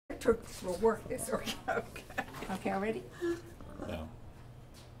will work this. Okay. Okay, ready? Yeah.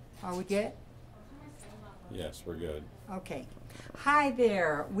 Are we good? Yes, we're good. Okay. Hi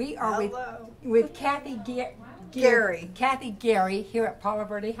there. We are Hello. with Cathy Gerye. Cathy Gerye here at Palo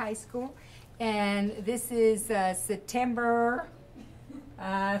Verde High School. And this is September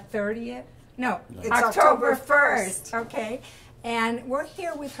 30th? No, It's October October 1st. Okay. And we're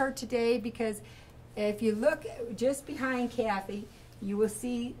here with her today because if you look just behind Cathy, you will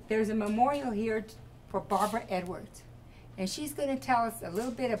see there's a memorial here for Barbara Edwards. And she's going to tell us a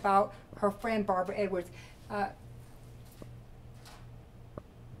little bit about her friend Barbara Edwards.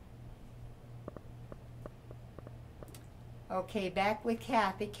 Okay, back with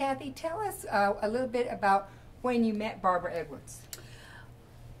Cathy. Cathy, tell us a little bit about when you met Barbara Edwards.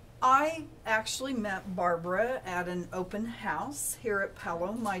 I actually met Barbara at an open house here at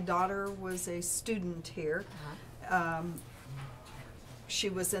Palo. My daughter was a student here. She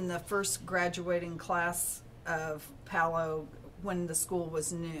was in the first graduating class of Palo when the school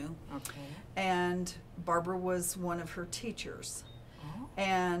was new. Okay. And Barbara was one of her teachers. Oh.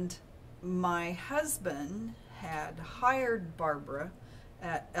 And my husband had hired Barbara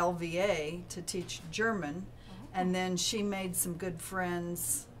at LVA to teach German, and then she made some good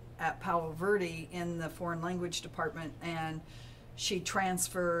friends at Palo Verde in the foreign language department, and she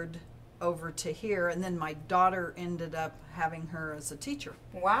transferred over to here, and then my daughter ended up having her as a teacher.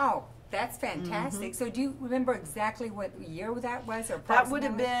 Wow, that's fantastic. So do you remember exactly what year that was? Or That would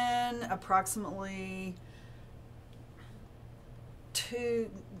have been approximately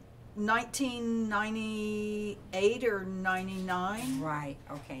 1998 or 99. Right,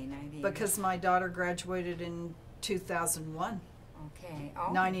 okay, 98. Because my daughter graduated in 2001. Okay.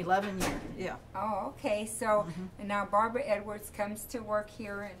 Oh. 9/11 year, yeah. Oh, okay. So now Barbara Edwards comes to work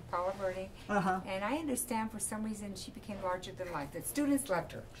here in Palo Verde. And I understand for some reason she became larger than life. The students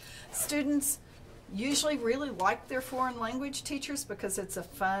loved her. Students usually really like their foreign language teachers because it's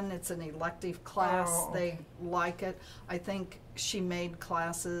it's an elective class. Oh, okay. They like it. I think she made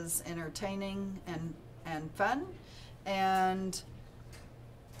classes entertaining and fun. And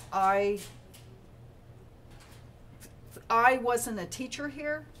I wasn't a teacher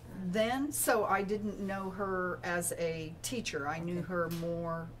here then, so I didn't know her as a teacher. I knew her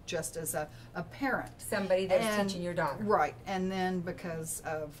more just as a parent. Somebody that's teaching your daughter. Right, and then because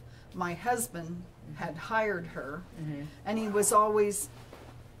of my husband had hired her, and he was always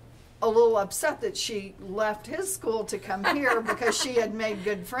a little upset that she left his school to come here because she had made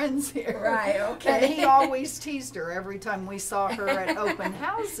good friends here. Right, okay. And he always teased her every time we saw her at open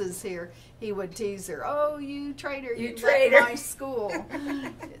houses here. He would tease her, "Oh, you traitor, you left my school."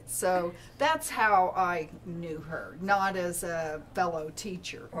 So that's how I knew her, not as a fellow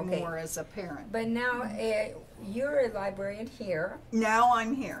teacher, more as a parent. But now you're a librarian here. Now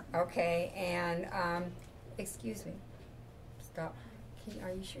I'm here. Okay, and excuse me, stop.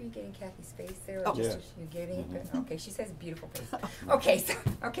 Are you sure you're getting Cathy's face there? Or Yes. You're getting it? Okay, she says beautiful face. Okay, so,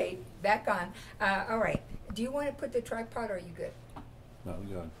 okay, back on. All right, do you want to put the tripod or are you good? No,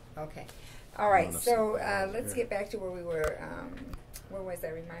 good. Okay. All right, so let's get back to where we were. Where was I?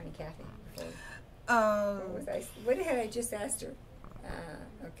 Remind me, Cathy. Where was I? What had I just asked her?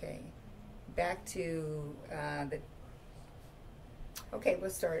 Okay, back to the... Okay, we'll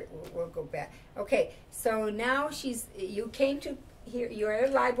start. We'll go back. Okay, so now you came to here. You're a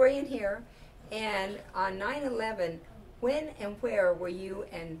librarian here, and on 9/11, when and where were you?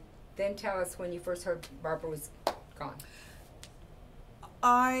 And then tell us when you first heard Barbara was gone.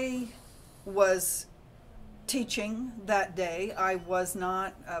 I was teaching that day. I was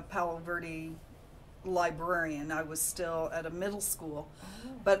not a Palo Verde librarian. I was still at a middle school.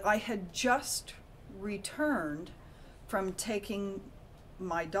 But I had just returned from taking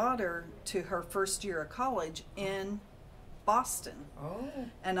my daughter to her first year of college in Boston.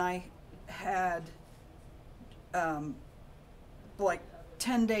 And I had, like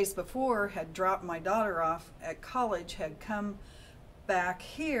 10 days before, had dropped my daughter off at college, had come back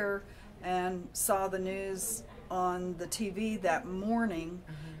here and saw the news on the TV that morning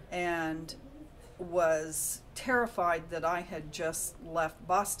and was terrified that I had just left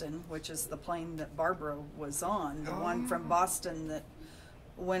Boston, which is the plane that Barbara was on, the one from Boston that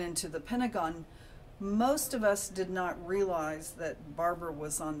went into the Pentagon. Most of us did not realize that Barbara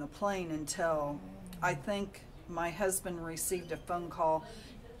was on the plane until I think my husband received a phone call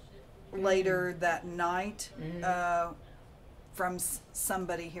later that night from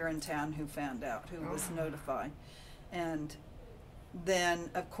somebody here in town who found out, who was notified. And then,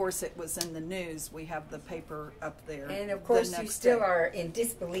 of course, it was in the news. We have the paper up there. And of course, you still are in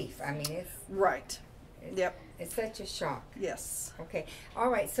disbelief. I mean, it's... Right. Yep. It's such a shock. Yes. Okay. All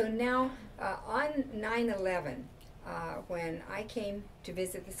right. So now on 9/11, when I came to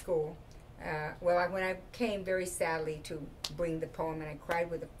visit the school, when I came very sadly to bring the poem and I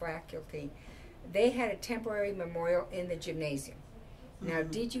cried with the faculty, they had a temporary memorial in the gymnasium. Now,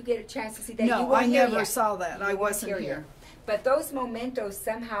 did you get a chance to see that? No, I never saw that. I wasn't here. But those mementos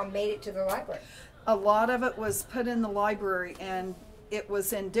somehow made it to the library. A lot of it was put in the library, and it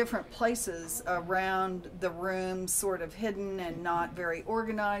was in different places around the room, sort of hidden and not very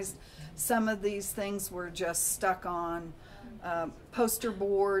organized. Some of these things were just stuck on poster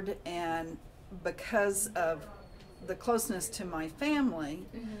board, and because of the closeness to my family,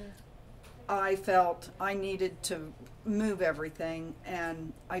 I felt I needed to move everything,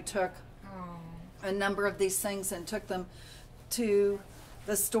 and I took a number of these things and took them to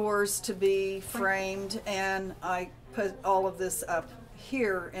the stores to be framed, and I put all of this up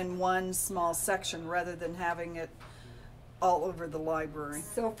here in one small section rather than having it all over the library.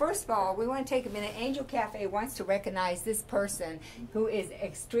 So first of all, we want to take a minute. Angel Café wants to recognize this person who is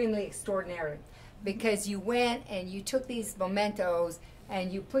extremely extraordinary, because you went and you took these mementos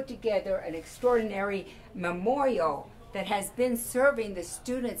and you put together an extraordinary memorial that has been serving the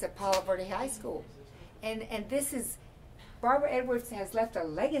students at Palo Verde High School. And this is, Barbara Edwards has left a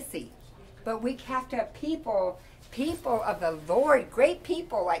legacy, but we have to have people of the Lord, great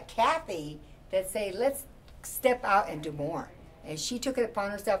people like Cathy, that say, let's step out and do more. And she took it upon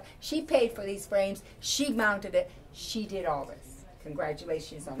herself. She paid for these frames. She mounted it. She did all this.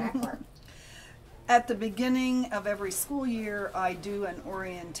 Congratulations on that part. At the beginning of every school year, I do an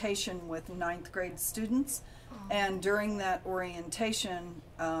orientation with 9th grade students. And during that orientation,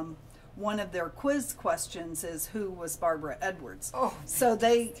 one of their quiz questions is, who was Barbara Edwards? So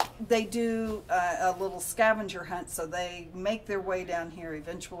they do a little scavenger hunt, so they make their way down here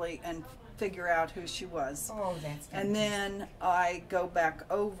eventually and figure out who she was. That's and then I go back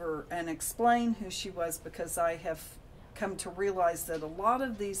over and explain who she was, because I have come to realize that a lot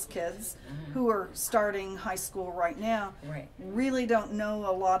of these kids who are starting high school right now really don't know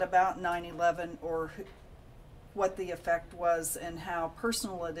a lot about 9/11 or what the effect was and how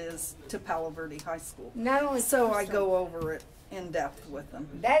personal it is to Palo Verde High School. Not only so I go over it in depth with them.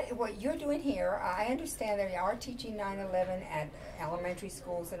 That what you're doing here, I understand that you are teaching 9/11 at elementary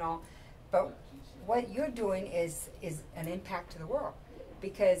schools and all, but what you're doing is an impact to the world,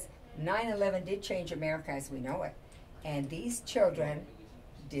 because 9/11 did change America as we know it, and these children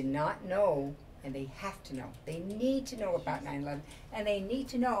did not know, and they have to know. They need to know about 9/11, and they need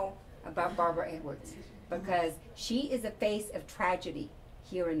to know about Barbara Edwards, because she is a face of tragedy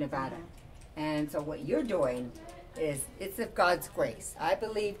here in Nevada. And so what you're doing is, it's of God's grace. I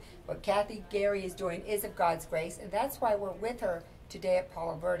believe what Cathy Gerye is doing is of God's grace, and that's why we're with her today at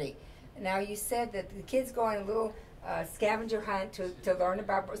Palo Verde. Now, you said that the kids go on a little scavenger hunt to learn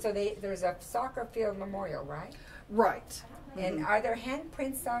about, so there's a soccer field memorial, right? Right. And are there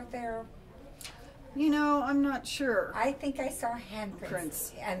handprints out there? You know, I'm not sure. I think I saw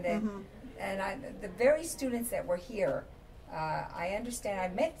handprints. And the very students that were here, I understand, I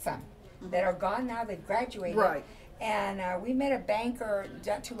met some that are gone now, they've graduated. Right. And we met a banker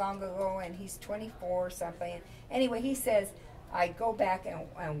not too long ago, and he's 24 or something. Anyway, he says, I go back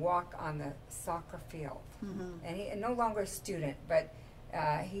and walk on the soccer field. And he's no longer a student, but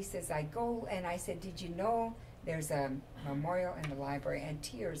he says, I go, and I said, did you know there's a memorial in the library? And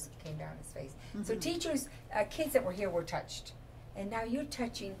tears came down his face. So teachers, kids that were here were touched. And now you're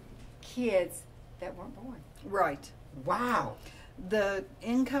touching kids that weren't born. Right. Wow. The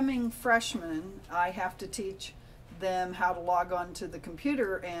incoming freshmen, I have to teach them how to log on to the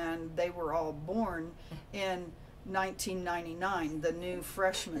computer, and they were all born in 1999, the new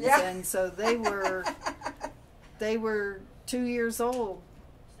freshmen. And so they were 2 years old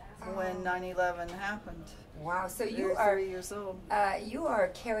when 9/11 happened. Wow, so you are 3 years old. You are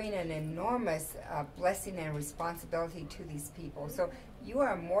carrying an enormous blessing and responsibility to these people. So you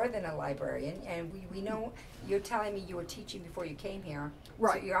are more than a librarian, and we know, you're telling me you were teaching before you came here.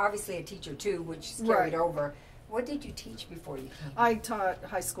 Right. So you're obviously a teacher too, which is carried over. What did you teach before you came? I taught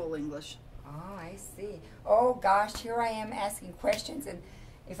high school English. Oh, I see. Oh gosh, here I am asking questions, and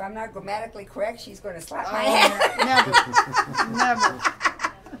if I'm not grammatically correct, she's going to slap my hand. Never.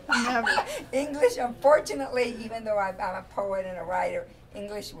 English, unfortunately, even though I'm a poet and a writer,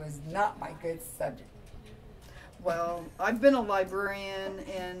 English was not my good subject. Well, I've been a librarian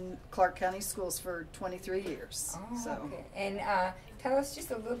in Clark County Schools for 23 years. Oh, okay. And tell us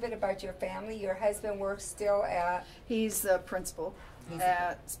just a little bit about your family. Your husband works still at? He's the principal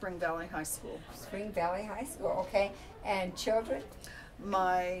at Spring Valley High School. Spring Valley High School, okay. And children?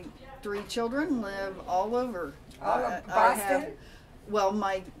 My 3 children live all over. All of Boston? Well,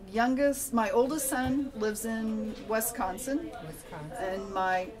 my oldest son lives in Wisconsin. And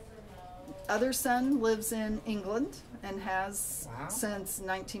my other son lives in England and has since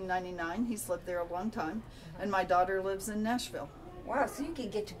 1999. He's lived there a long time. And my daughter lives in Nashville. Wow, so you can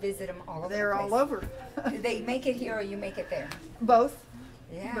get to visit them all over. They're all over. Do they make it here or you make it there? Both.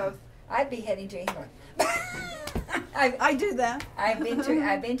 Yeah. Both. I'd be heading to England. I do that. I've been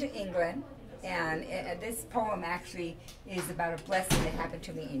to England, and this poem actually is about a blessing that happened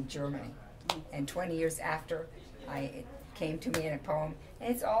to me in Germany. And 20 years after, it came to me in a poem,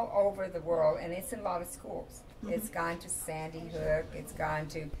 and it's all over the world, and it's in a lot of schools. It's gone to Sandy Hook, it's gone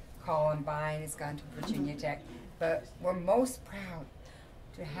to Columbine, it's gone to Virginia Tech, but we're most proud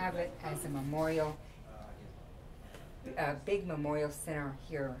to have it as a memorial, a big memorial center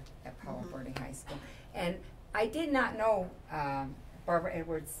here at Palo Verde High School. And I did not know Barbara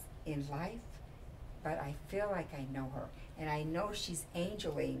Edwards in life, but I feel like I know her. And I know she's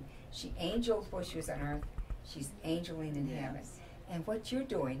angeling. She angeled while she was on earth. She's angeling in heaven. And what you're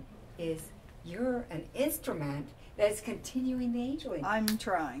doing is you're an instrument that's continuing the angeling. I'm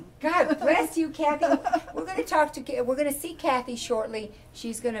trying. God bless you, Cathy. We're going to see Cathy shortly.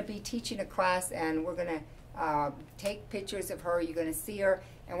 She's going to be teaching a class, and we're going to take pictures of her. You're going to see her,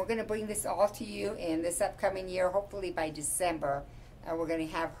 and we're going to bring this all to you in this upcoming year, hopefully by December. And we're going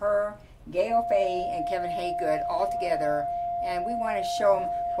to have her, Gail Fahy, and Kevin Haygood all together, and we want to show them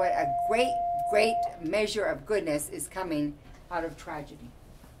what a great, great measure of goodness is coming out of tragedy.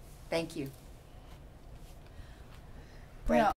 Thank you. Well,